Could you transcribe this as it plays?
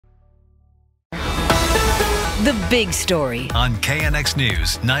The big story on KNX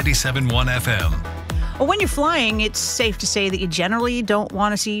News 97.1 FM. Well, when you're flying, it's safe to say that you generally don't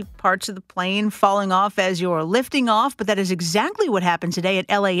want to see parts of the plane falling off as you're lifting off, but that is exactly what happened today at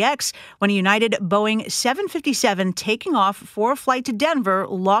LAX when a United Boeing 757 taking off for a flight to Denver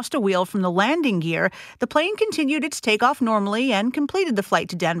lost a wheel from the landing gear. The plane continued its takeoff normally and completed the flight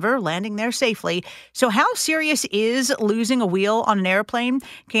to Denver, landing there safely. So how serious is losing a wheel on an airplane?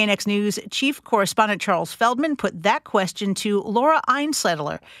 KNX News Chief Correspondent Charles Feldman put that question to Laura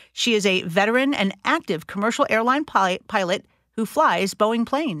Einsledler. She is a veteran and active commercial airline pilot who flies Boeing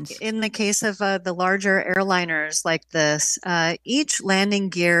planes. In the case of the larger airliners like this, each landing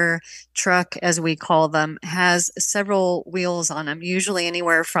gear truck, as we call them, has several wheels on them, usually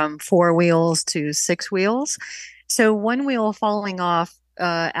anywhere from 4 wheels to 6 wheels. So one wheel falling off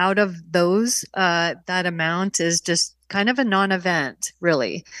out of those, that amount is just kind of a non-event,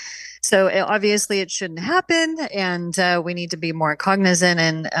 really. So obviously it shouldn't happen, and we need to be more cognizant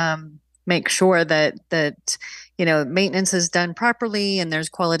and make sure that maintenance is done properly and there's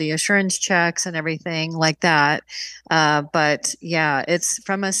quality assurance checks and everything like that. But yeah, it's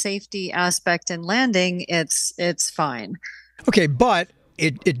from a safety aspect in landing, it's fine. Okay, but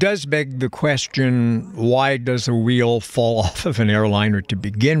it does beg the question, why does a wheel fall off of an airliner to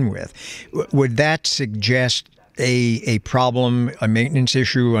begin with? Would that suggest a problem, a maintenance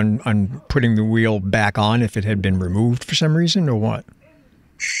issue on putting the wheel back on if it had been removed for some reason, or what?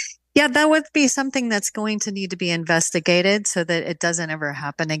 Yeah, that would be something that's going to need to be investigated so that it doesn't ever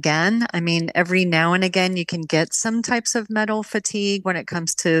happen again. I mean, every now and again, you can get some types of metal fatigue when it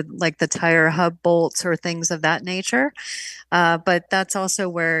comes to like the tire hub bolts or things of that nature. But that's also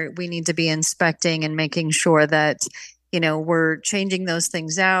where we need to be inspecting and making sure that we're changing those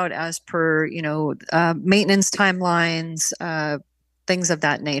things out as per, maintenance timelines, things of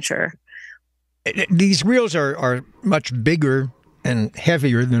that nature. These wheels are much bigger and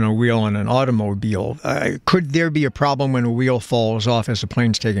heavier than a wheel on an automobile. Could there be a problem when a wheel falls off as the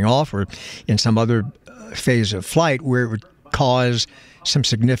plane's taking off or in some other phase of flight where it would cause some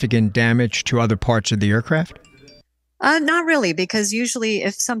significant damage to other parts of the aircraft? Not really, because usually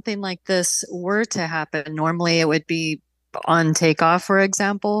if something like this were to happen, normally it would be on takeoff, for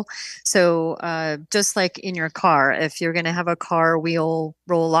example. So just like in your car, if you're going to have a car wheel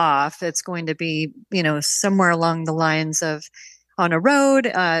roll off, it's going to be, somewhere along the lines of on a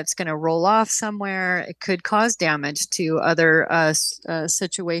road, it's going to roll off somewhere. It could cause damage to other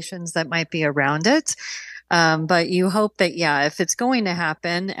situations that might be around it. But you hope that, if it's going to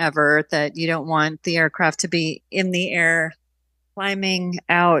happen ever, that you don't want the aircraft to be in the air climbing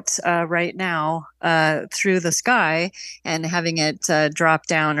out right now through the sky and having it drop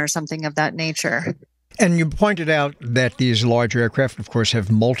down or something of that nature. And you pointed out that these large aircraft, of course, have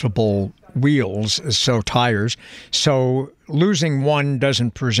multiple wheels, so tires. So losing one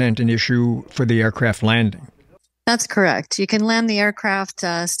doesn't present an issue for the aircraft landing. That's correct. You can land the aircraft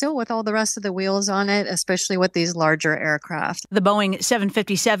still with all the rest of the wheels on it, especially with these larger aircraft. The Boeing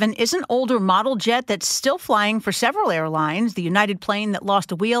 757 is an older model jet that's still flying for several airlines. The United plane that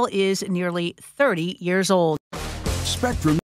lost a wheel is nearly 30 years old. Spectrum